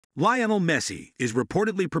Lionel Messi is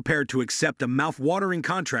reportedly prepared to accept a mouth-watering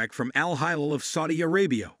contract from Al-Hilal of Saudi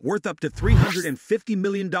Arabia worth up to $350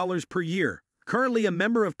 million per year. Currently a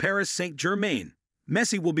member of Paris Saint-Germain,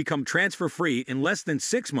 Messi will become transfer-free in less than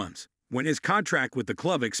 6 months when his contract with the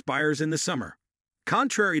club expires in the summer.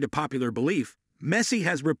 Contrary to popular belief, Messi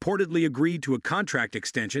has reportedly agreed to a contract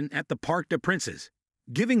extension at the Parc des Princes,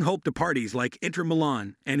 giving hope to parties like Inter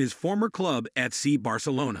Milan and his former club FC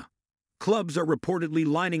Barcelona. Clubs are reportedly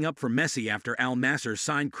lining up for Messi after Al Nassr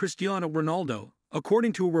signed Cristiano Ronaldo,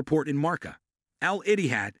 according to a report in Marca.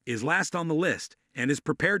 Al-Ittihad is last on the list and is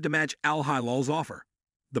prepared to match Al-Hilal's offer.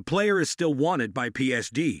 The player is still wanted by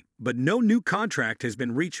PSG, but no new contract has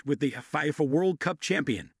been reached with the FIFA World Cup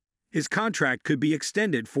champion. His contract could be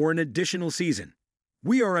extended for an additional season.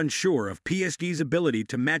 We are unsure of PSG's ability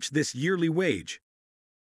to match this yearly wage.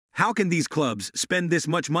 How can these clubs spend this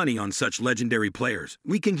much money on such legendary players?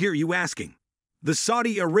 We can hear you asking. The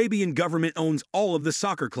Saudi Arabian government owns all of the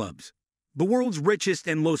soccer clubs. The world's richest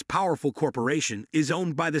and most powerful corporation is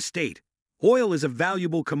owned by the state. Oil is a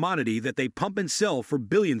valuable commodity that they pump and sell for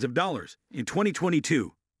billions of dollars. In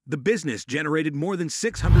 2022, the business generated more than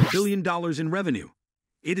 $600 billion in revenue.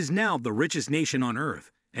 It is now the richest nation on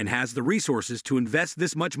earth and has the resources to invest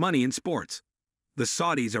this much money in sports. The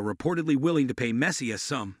Saudis are reportedly willing to pay Messi a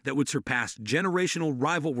sum that would surpass generational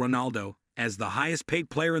rival Ronaldo as the highest-paid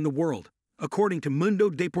player in the world, according to Mundo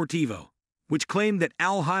Deportivo, which claimed that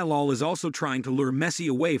Al-Hilal is also trying to lure Messi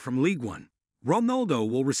away from League One. Ronaldo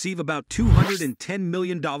will receive about $210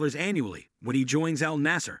 million annually when he joins Al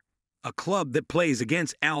Nassr, a club that plays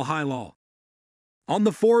against Al-Hilal. On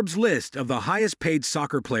the Forbes list of the highest-paid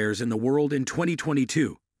soccer players in the world in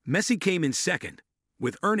 2022, Messi came in second,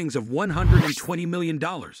 with earnings of $120 million,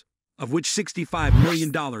 of which $65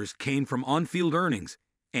 million came from on-field earnings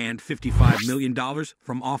and $55 million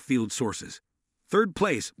from off-field sources. Third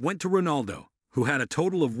place went to Ronaldo, who had a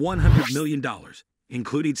total of $100 million,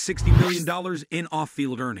 including $60 million in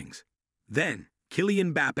off-field earnings. Then,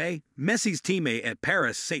 Kylian Mbappé, Messi's teammate at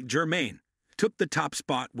Paris Saint-Germain, took the top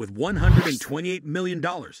spot with $128 million,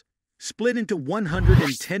 split into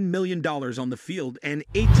 $110 million on the field and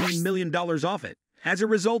 $18 million off it, as a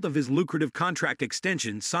result of his lucrative contract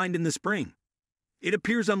extension signed in the spring. It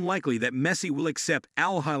appears unlikely that Messi will accept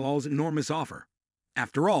Al-Hilal's enormous offer.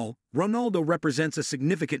 After all, Ronaldo represents a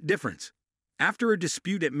significant difference. After a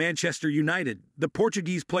dispute at Manchester United, the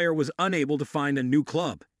Portuguese player was unable to find a new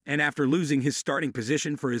club, and after losing his starting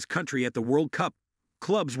position for his country at the World Cup,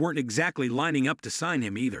 clubs weren't exactly lining up to sign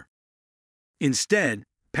him either. Instead,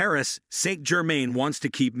 Paris Saint-Germain wants to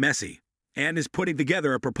keep Messi, and is putting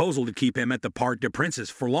together a proposal to keep him at the Parc des Princes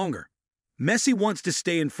for longer. Messi wants to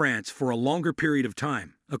stay in France for a longer period of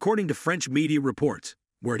time, according to French media reports,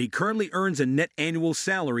 where he currently earns a net annual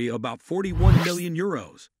salary of about 41 million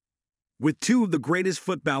euros. With two of the greatest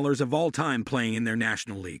footballers of all time playing in their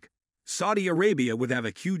national league, Saudi Arabia would have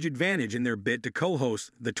a huge advantage in their bid to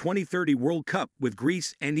co-host the 2030 World Cup with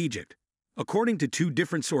Greece and Egypt. According to two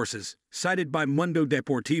different sources, cited by Mundo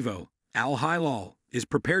Deportivo, Al-Hilal is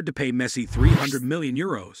prepared to pay Messi 300 million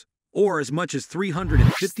euros, or as much as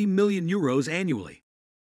 350 million euros annually.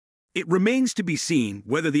 It remains to be seen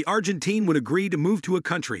whether the Argentine would agree to move to a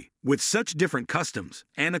country with such different customs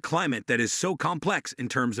and a climate that is so complex in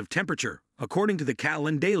terms of temperature, according to the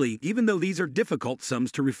Catalan Daily, even though these are difficult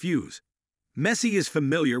sums to refuse. Messi is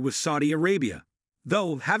familiar with Saudi Arabia,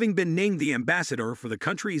 though having been named the ambassador for the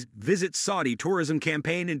country's Visit Saudi tourism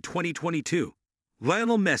campaign in 2022.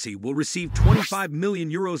 Lionel Messi will receive 25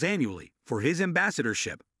 million euros annually for his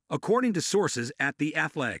ambassadorship, according to sources at The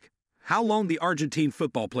Athletic. How long the Argentine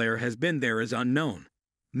football player has been there is unknown.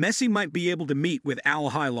 Messi might be able to meet with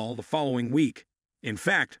Al-Hilal the following week. In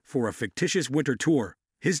fact, for a fictitious winter tour,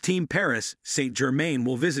 his team Paris Saint-Germain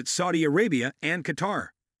will visit Saudi Arabia and Qatar.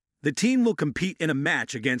 The team will compete in a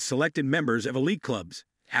match against selected members of elite clubs,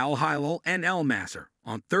 Al-Hilal and Al Nassr,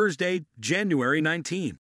 on Thursday, January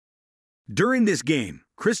 19. During this game,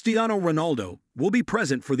 Cristiano Ronaldo will be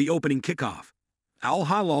present for the opening kickoff.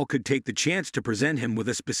 Al-Hilal could take the chance to present him with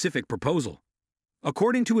a specific proposal.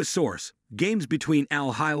 According to a source, games between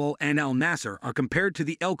Al-Hilal and Al Nassr are compared to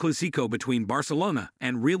the El Clasico between Barcelona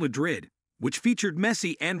and Real Madrid, which featured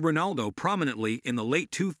Messi and Ronaldo prominently in the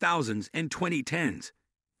late 2000s and 2010s.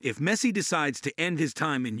 If Messi decides to end his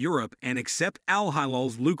time in Europe and accept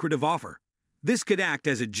Al-Hilal's lucrative offer, this could act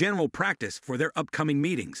as a general practice for their upcoming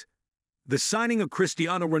meetings. The signing of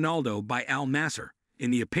Cristiano Ronaldo by Al Nassr,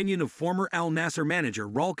 in the opinion of former Al Nassr manager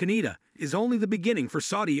Raul Canida, is only the beginning for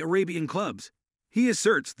Saudi Arabian clubs. He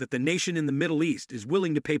asserts that the nation in the Middle East is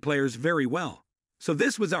willing to pay players very well. So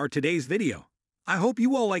this was our today's video. I hope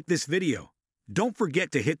you all liked this video. Don't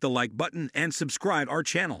forget to hit the like button and subscribe our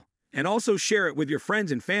channel, and also share it with your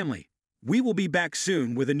friends and family. We will be back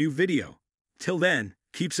soon with a new video. Till then,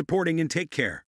 keep supporting and take care.